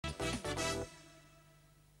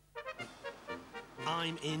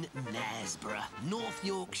I'm in Knaresborough, North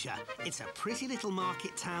Yorkshire. It's a pretty little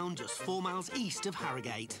market town just 4 miles east of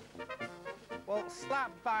Harrogate. Well, slap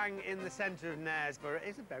bang in the centre of Knaresborough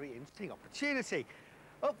is a very interesting opportunity.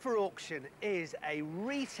 Up for auction is a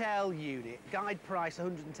retail unit, guide price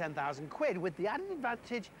 £110,000, with the added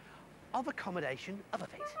advantage of accommodation above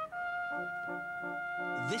it.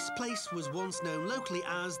 This place was once known locally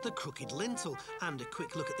as the Crooked Lintel, and a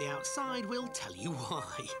quick look at the outside will tell you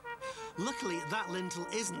why. Luckily, that lintel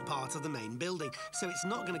isn't part of the main building, so it's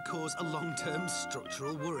not going to cause a long-term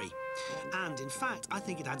structural worry. And, in fact, I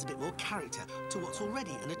think it adds a bit more character to what's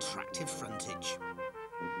already an attractive frontage.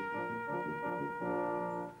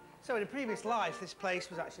 So, in a previous life, this place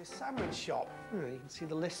was actually a sandwich shop. You can see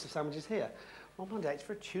the list of sandwiches here. £1.8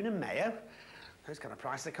 for a tuna mayo. Those kind of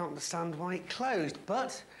prices, I can't understand why it closed,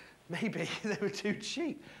 but maybe they were too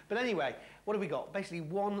cheap. But anyway, what have we got? Basically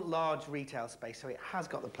one large retail space, so it has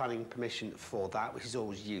got the planning permission for that, which is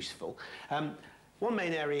always useful. One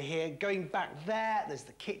main area here. Going back there, there's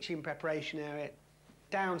the kitchen preparation area.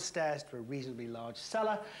 Downstairs to a reasonably large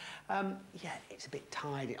cellar. Yeah, it's a bit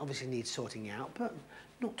tired. It obviously needs sorting out, but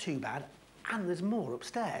not too bad. And there's more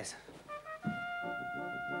upstairs.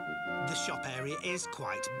 The shop area is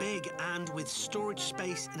quite big, and with storage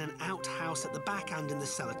space in an outhouse at the back and in the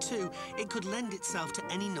cellar too, it could lend itself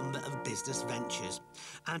to any number of business ventures.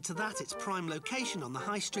 Add to that its prime location on the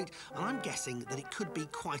high street, and I'm guessing that it could be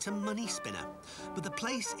quite a money spinner. But the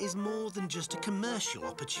place is more than just a commercial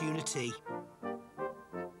opportunity.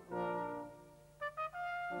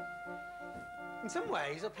 In some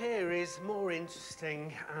ways, up here is more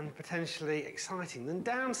interesting and potentially exciting than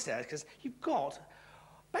downstairs, because you've got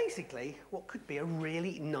basically what could be a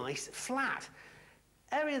really nice flat.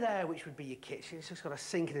 Area there, which would be your kitchen, it's just got a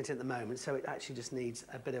sink in it at the moment, so it actually just needs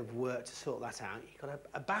a bit of work to sort that out. You've got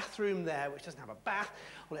a bathroom there, which doesn't have a bath.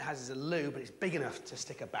 All it has is a loo, but it's big enough to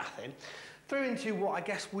stick a bath in. Through into what I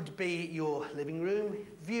guess would be your living room,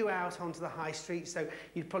 view out onto the high street, so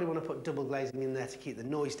you'd probably want to put double glazing in there to keep the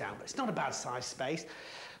noise down, but it's not a bad sized space.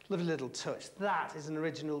 Lovely little touch. That is an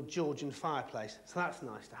original Georgian fireplace, so that's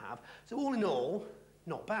nice to have. So all in all,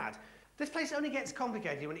 not bad. This place only gets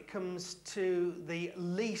complicated when it comes to the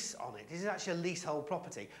lease on it. This is actually a leasehold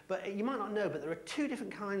property, but you might not know, but there are two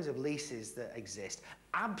different kinds of leases that exist.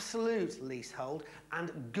 Absolute leasehold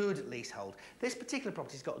and good leasehold. This particular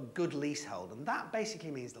property's got a good leasehold, and that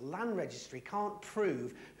basically means the land registry can't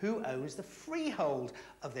prove who owns the freehold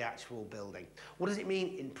of the actual building. What does it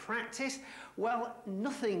mean in practice? Well,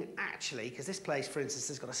 nothing actually, because this place, for instance,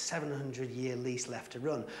 has got a 700-year lease left to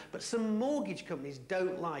run, but some mortgage companies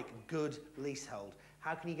don't like good leasehold.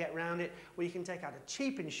 How can you get around it? Well, you can take out a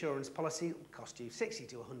cheap insurance policy. It'll cost you 60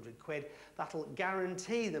 to 100 quid. That'll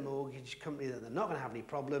guarantee the mortgage company that they're not going to have any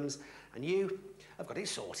problems, and you have got it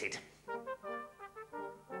sorted.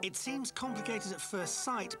 It seems complicated at first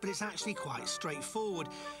sight, but it's actually quite straightforward,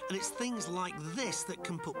 and it's things like this that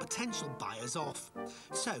can put potential buyers off.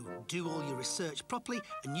 So, do all your research properly,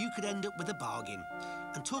 and you could end up with a bargain.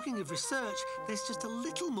 And talking of research, there's just a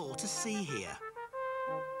little more to see here.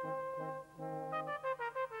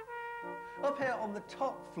 Up here on the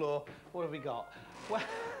top floor, what have we got? Well,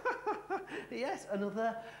 yes,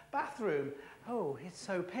 another bathroom. Oh, it's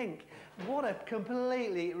so pink. What a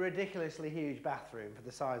completely ridiculously huge bathroom for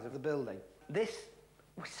the size of the building. This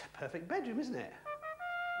is a perfect bedroom, isn't it?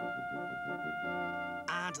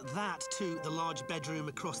 Add that to the large bedroom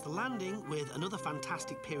across the landing with another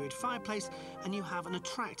fantastic period fireplace, and you have an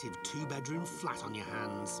attractive two-bedroom flat on your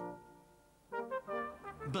hands.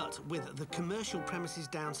 But with the commercial premises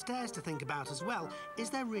downstairs to think about as well, is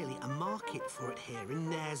there really a market for it here in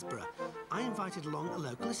Knaresborough? I invited along a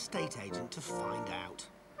local estate agent to find out.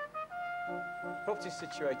 The property is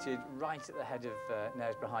situated right at the head of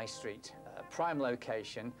Knaresborough High Street, prime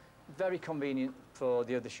location, very convenient for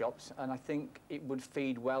the other shops, and I think it would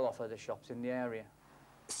feed well off other shops in the area.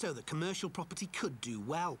 So the commercial property could do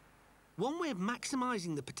well. One way of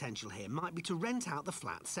maximising the potential here might be to rent out the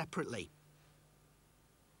flat separately.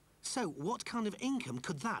 So, what kind of income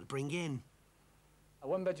could that bring in? A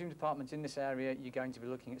one-bedroom apartment in this area, you're going to be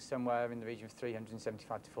looking at somewhere in the region of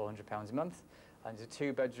 £375 to £400 a month, and a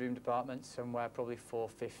two-bedroom apartment, somewhere probably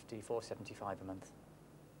 £450, £475 a month.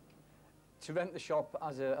 To rent the shop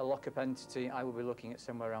as a lock-up entity, I will be looking at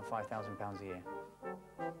somewhere around £5,000 a year.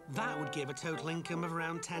 That would give a total income of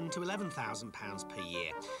around £10,000 to £11,000 per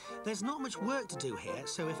year. There's not much work to do here,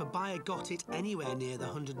 so if a buyer got it anywhere near the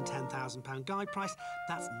 £110,000 guide price,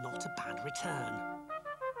 that's not a bad return.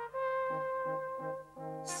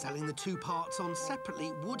 Selling the two parts on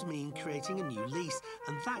separately would mean creating a new lease,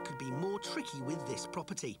 and that could be more tricky with this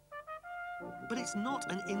property. But it's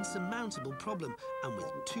not an insurmountable problem, and with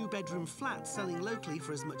two-bedroom flats selling locally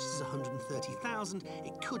for as much as $130,000,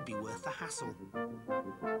 it could be worth the hassle.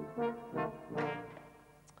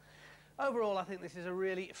 Overall, I think this is a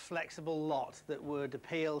really flexible lot that would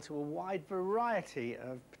appeal to a wide variety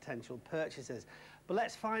of potential purchasers. But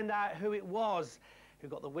let's find out who it was who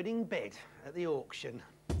got the winning bid at the auction.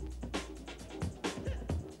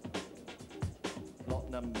 Lot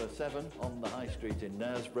number 7 on the High Street in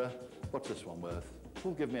Knaresborough. What's this one worth?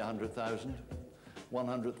 Who'll give me 100,000?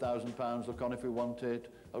 £100,000 look on if we want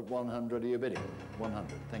it. At 100 are you bidding?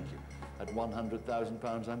 100, thank you. At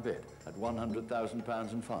 £100,000 I'm bid. At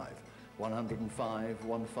 £100,000 and 5. 105, 15,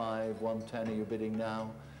 110 are you bidding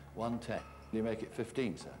now? 110. You make it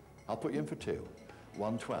 15, sir. I'll put you in for 2.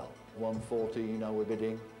 112, 114 are we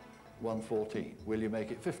bidding? 114. Will you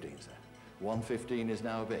make it 15, sir? 115 is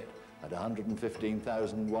now a bid. At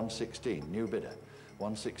 115,000, 116, new bidder.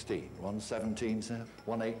 116, 117, sir.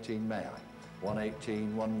 118, may I?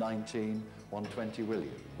 118, 119, 120, will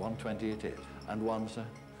you? 120 it is. And 1, sir.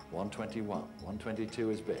 121, 122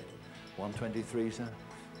 is bid. 123, sir.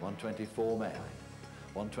 124, may I?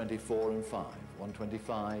 124 and 5.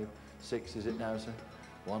 125, 6 is it now, sir?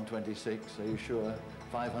 126, are you sure?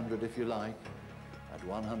 500 if you like. At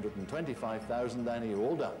 125,000 then, are you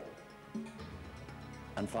all done?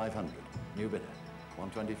 And 500, new bidder.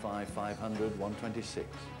 125, 500, 126.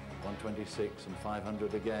 126 and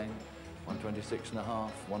 500 again. 126 and a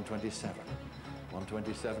half, 127.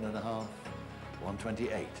 127 and a half,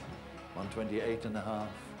 128. 128 and a half,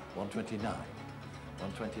 129.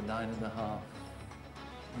 129 and a half.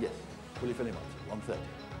 Yes, will you fill him up, sir? 130.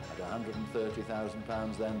 At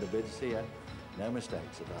 £130,000 then, the bid's here. No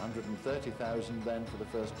mistakes. At £130,000 then for the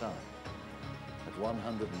first time. At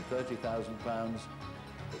 £130,000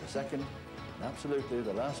 for the second, and absolutely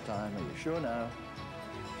the last time. Are you sure now?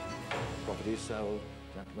 Property sold.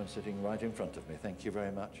 Gentleman sitting right in front of me. Thank you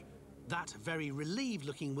very much. That very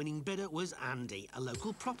relieved-looking winning bidder was Andy, a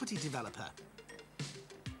local property developer.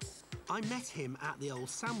 I met him at the old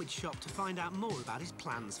sandwich shop to find out more about his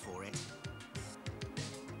plans for it.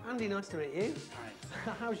 Andy, nice to meet you.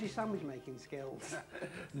 Hi. How's your sandwich making skills?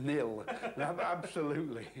 Nil.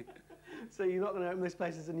 Absolutely. So you're not going to open this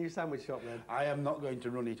place as a new sandwich shop then? I am not going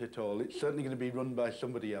to run it at all. It's certainly going to be run by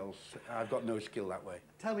somebody else. I've got no skill that way.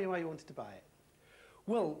 Tell me why you wanted to buy it.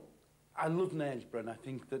 Well, I love Knaresborough, and I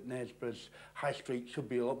think that Knaresborough's high street should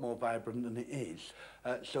be a lot more vibrant than it is.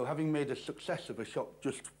 So having made a success of a shop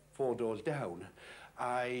just 4 doors down,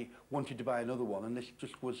 I wanted to buy another one, and this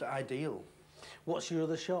just was ideal. What's your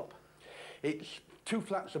other shop? It's 2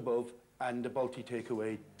 flats above and a Balti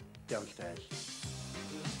takeaway downstairs.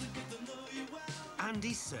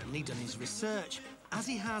 Andy's certainly done his research. As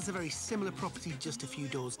he has a very similar property just a few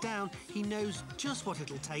doors down, he knows just what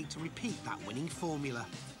it'll take to repeat that winning formula.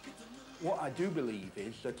 What I do believe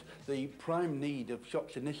is that the prime need of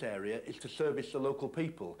shops in this area is to service the local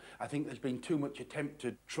people. I think there's been too much attempt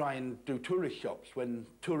to try and do tourist shops when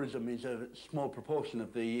tourism is a small proportion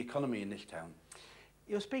of the economy in this town.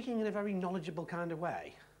 You're speaking in a very knowledgeable kind of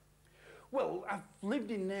way. Well, I've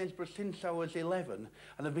lived in Knaresborough since I was 11,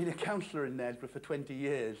 and I've been a councillor in Knaresborough for 20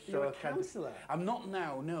 years. You're a councillor? I'm not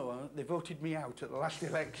now, no. They voted me out at the last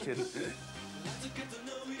election.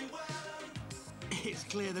 It's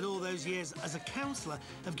clear that all those years as a councillor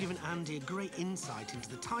have given Andy a great insight into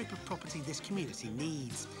the type of property this community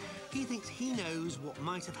needs. He thinks he knows what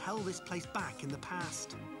might have held this place back in the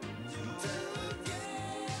past.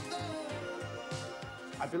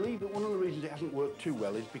 I believe that one of the reasons it hasn't worked too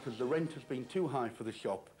well is because the rent has been too high for the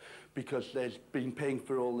shop, because there's been paying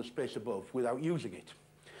for all the space above without using it.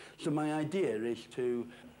 So my idea is to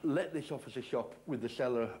let this off as a shop with the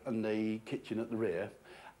cellar and the kitchen at the rear,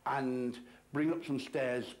 and bring up some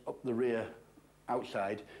stairs up the rear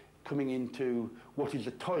outside, coming into what is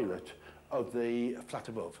the toilet of the flat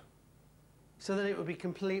above. So that it would be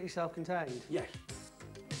completely self-contained? Yes.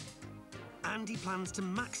 Andy plans to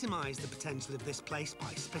maximise the potential of this place by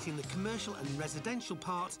splitting the commercial and residential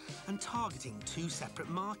parts and targeting 2 separate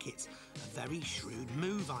markets. A very shrewd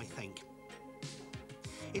move, I think.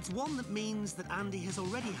 It's one that means that Andy has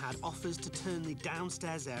already had offers to turn the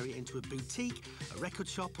downstairs area into a boutique, a record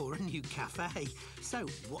shop or a new cafe. So,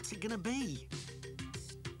 what's it going to be?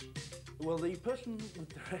 Well, the person with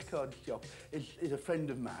the record shop is a friend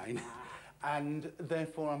of mine, and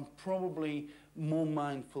therefore I'm probably more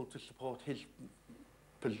mindful to support his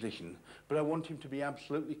position. But I want him to be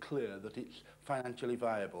absolutely clear that it's financially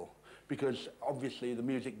viable, because obviously the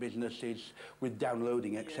music business is, with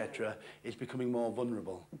downloading, etc., is becoming more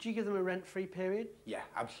vulnerable. Do you give them a rent-free period? Yeah,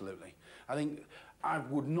 absolutely. I think I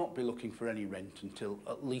would not be looking for any rent until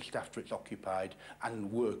at least after it's occupied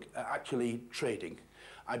and actually trading.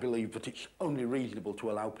 I believe that it's only reasonable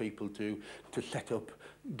to allow people to set up,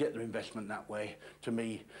 get their investment that way. To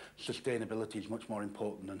me, sustainability is much more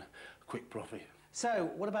important than a quick profit.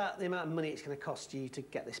 So, what about the amount of money it's going to cost you to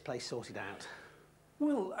get this place sorted out?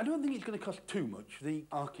 Well, I don't think it's going to cost too much. The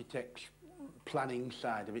architect's planning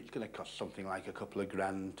side of it's going to cost something like a couple of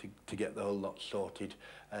grand to get the whole lot sorted,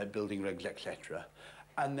 building regs, etc.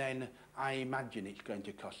 And then I imagine it's going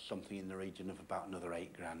to cost something in the region of about another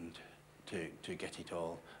 8 grand to get it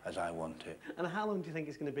all as I want it. And how long do you think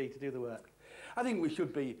it's going to be to do the work? I think we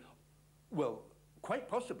should be, well, quite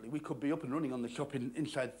possibly we could be up and running on the shop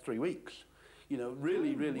inside 3 weeks. You know,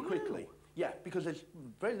 really quickly. Yeah, because there's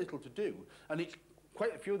very little to do, and it's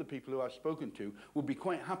quite a few of the people who I've spoken to would be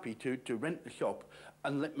quite happy to rent the shop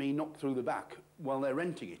and let me knock through the back while they're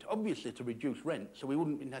renting it. Obviously to reduce rent, so we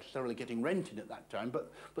wouldn't be necessarily getting rented at that time,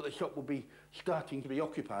 but the shop will be starting to be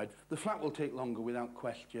occupied. The flat will take longer without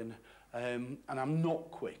question, and I'm not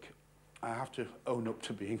quick. I have to own up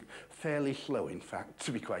to being fairly slow, in fact,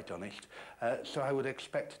 to be quite honest. So I would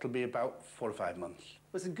expect it'll be about 4 or 5 months.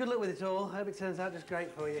 Listen, good luck with it all. I hope it turns out just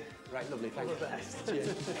great for you. Right, lovely, thank you. All the best.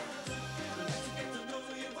 Cheers.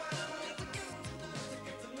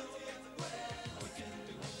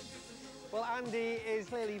 Well, Andy is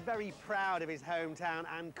clearly very proud of his hometown,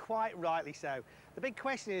 and quite rightly so. The big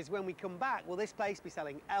question is, when we come back, will this place be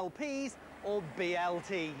selling LPs or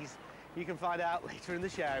BLTs? You can find out later in the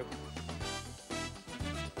show.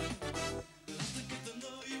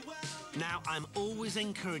 Now, I'm always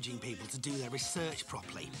encouraging people to do their research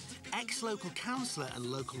properly. Ex-local councillor and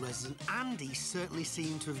local resident Andy certainly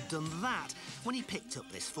seemed to have done that when he picked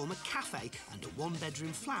up this former cafe and a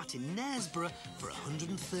 1-bedroom flat in Knaresborough for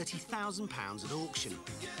 £130,000 at auction.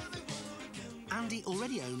 Andy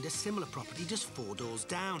already owned a similar property just 4 doors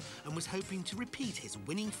down and was hoping to repeat his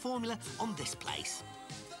winning formula on this place.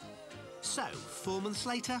 So, 4 months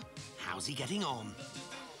later, how's he getting on?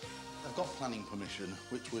 I've got planning permission,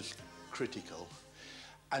 which was critical.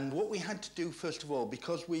 And what we had to do, first of all,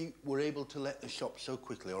 because we were able to let the shop so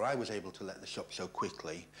quickly, or I was able to let the shop so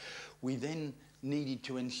quickly, we then needed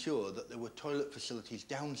to ensure that there were toilet facilities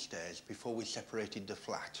downstairs before we separated the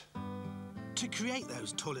flat. To create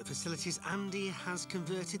those toilet facilities, Andy has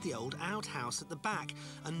converted the old outhouse at the back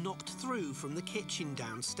and knocked through from the kitchen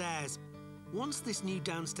downstairs. Once this new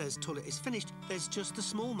downstairs toilet is finished, there's just the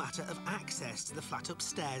small matter of access to the flat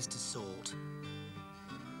upstairs to sort.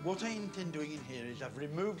 What I intend doing in here is I've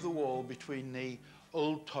removed the wall between the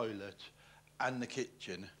old toilet and the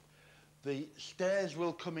kitchen. The stairs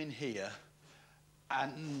will come in here,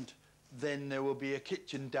 and then there will be a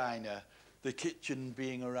kitchen diner, the kitchen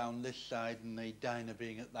being around this side and the diner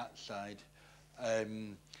being at that side.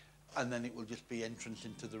 And then it will just be entrance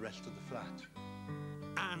into the rest of the flat.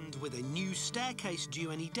 And with a new staircase due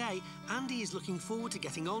any day, Andy is looking forward to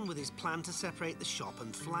getting on with his plan to separate the shop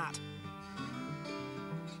and flat.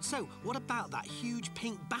 So, what about that huge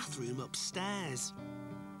pink bathroom upstairs?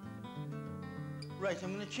 Right,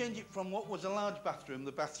 I'm going to change it from what was a large bathroom,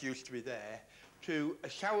 the bath used to be there, to a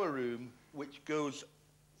shower room which goes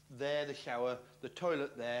there, the shower, the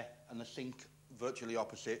toilet there, and the sink virtually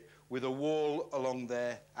opposite, with a wall along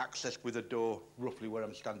there, accessed with a door, roughly where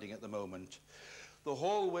I'm standing at the moment. The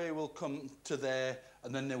hallway will come to there,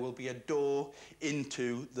 and then there will be a door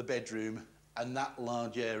into the bedroom, and that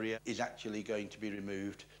large area is actually going to be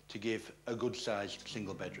removed to give a good-sized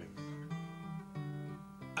single bedroom.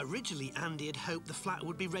 Originally, Andy had hoped the flat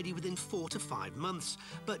would be ready within 4 to 5 months,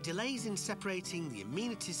 but delays in separating the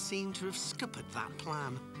amenities seem to have scuppered that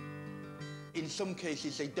plan. In some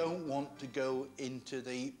cases, they don't want to go into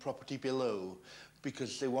the property below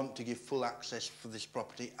because they want to give full access for this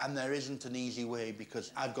property, and there isn't an easy way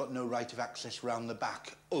because I've got no right of access round the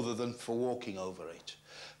back other than for walking over it.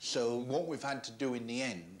 So what we've had to do in the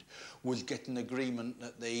end was get an agreement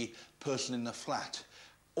that the person in the flat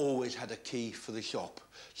always had a key for the shop,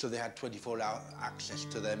 so they had 24-hour access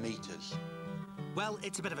to their meters. Well,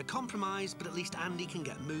 it's a bit of a compromise, but at least Andy can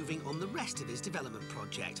get moving on the rest of his development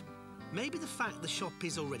project. Maybe the fact the shop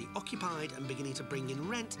is already occupied and beginning to bring in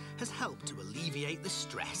rent has helped to alleviate the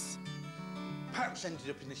stress. Pat's ended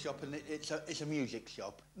up in the shop, and it's a music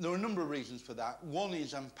shop. There are a number of reasons for that. One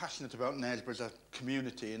is I'm passionate about Knaresborough as a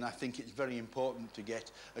community, and I think it's very important to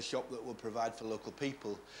get a shop that will provide for local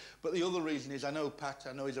people. But the other reason is I know Pat,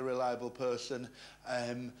 I know he's a reliable person,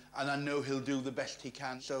 and I know he'll do the best he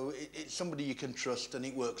can. So it's somebody you can trust, and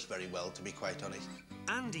it works very well, to be quite honest.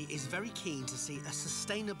 Andy is very keen to see a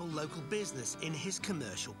sustainable local business in his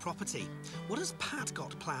commercial property. What has Pat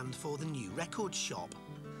got planned for the new record shop?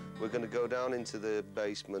 We're going to go down into the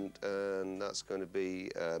basement, and that's going to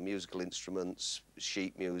be musical instruments,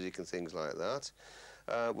 sheet music and things like that.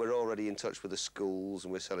 We're already in touch with the schools,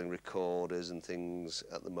 and we're selling recorders and things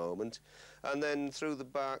at the moment. And then through the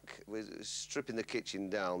back, we're stripping the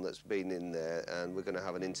kitchen down that's been in there, and we're going to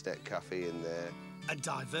have an internet cafe in there. A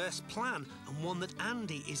diverse plan, and one that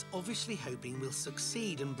Andy is obviously hoping will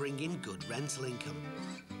succeed and bring in good rental income.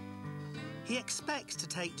 He expects to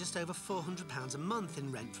take just over £400 a month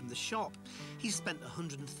in rent from the shop. He's spent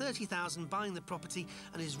 £130,000 buying the property,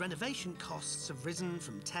 and his renovation costs have risen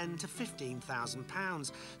from £10,000 to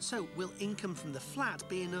 £15,000. So will income from the flat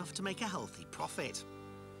be enough to make a healthy profit?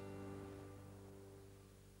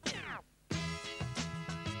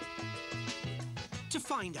 To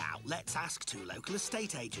find out, let's ask two local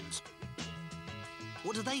estate agents.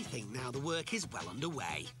 What do they think now the work is well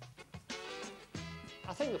underway?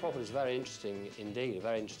 I think the property is very interesting indeed, a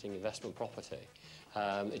very interesting investment property.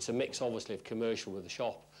 It's a mix, obviously, of commercial with the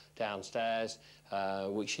shop downstairs,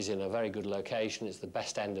 which is in a very good location. It's the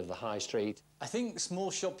best end of the high street. I think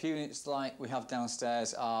small shop units like we have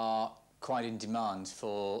downstairs are quite in demand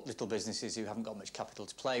for little businesses who haven't got much capital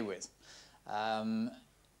to play with.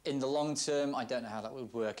 In the long term, I don't know how that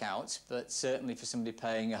would work out, but certainly for somebody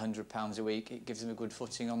paying £100 a week, it gives them a good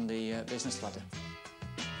footing on the business ladder.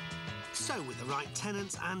 So, with the right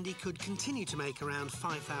tenants, Andy could continue to make around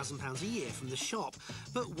 £5,000 a year from the shop.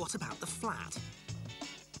 But what about the flat?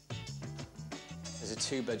 As a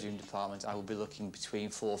two-bedroom apartment, I will be looking between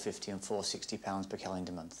 £450 and £460 per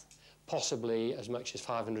calendar month. Possibly as much as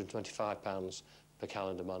 £525 per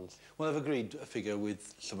calendar month. Well, I've agreed a figure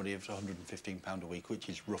with somebody of £115 a week, which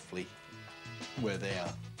is roughly where they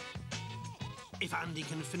are. If Andy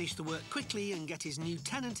can finish the work quickly and get his new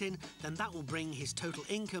tenant in, then that will bring his total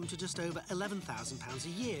income to just over £11,000 a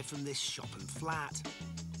year from this shop and flat.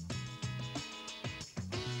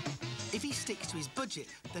 If he sticks to his budget,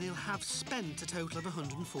 then he'll have spent a total of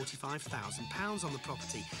 £145,000 on the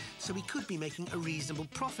property, so he could be making a reasonable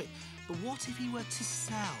profit. But what if he were to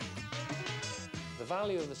sell? The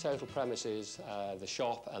value of the total premises, the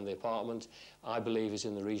shop and the apartment, I believe is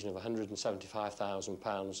in the region of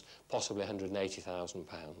 £175,000, possibly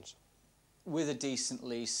 £180,000. With a decent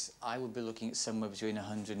lease, I would be looking at somewhere between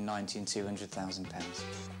 £190,000 and £200,000.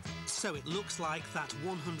 So it looks like that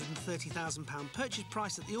 £130,000 purchase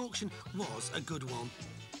price at the auction was a good one.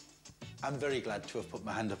 I'm very glad to have put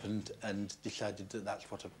my hand up and decided that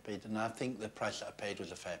that's what I've paid, and I think the price that I paid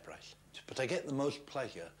was a fair price. But I get the most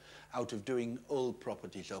pleasure out of doing old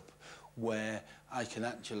properties up where I can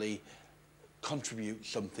actually contribute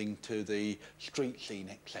something to the street scene,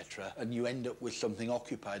 etc., and you end up with something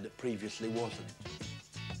occupied that previously wasn't.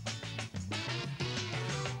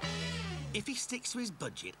 If he sticks to his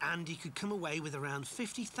budget, Andy could come away with around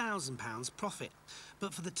 £50,000 profit.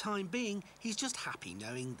 But for the time being, he's just happy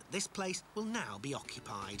knowing that this place will now be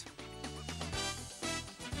occupied.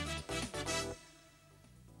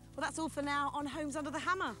 Well, that's all for now on Homes Under the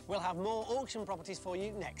Hammer. We'll have more auction properties for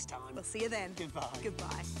you next time. We'll see you then. Goodbye.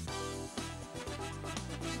 Goodbye.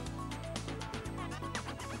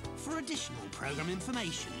 For additional programme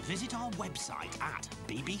information, visit our website at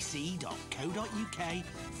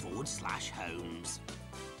bbc.co.uk/homes.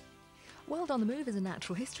 World on the Move is a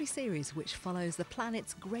natural history series which follows the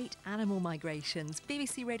planet's great animal migrations.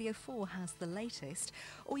 BBC Radio 4 has the latest,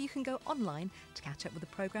 or you can go online to catch up with the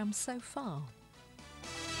programme so far.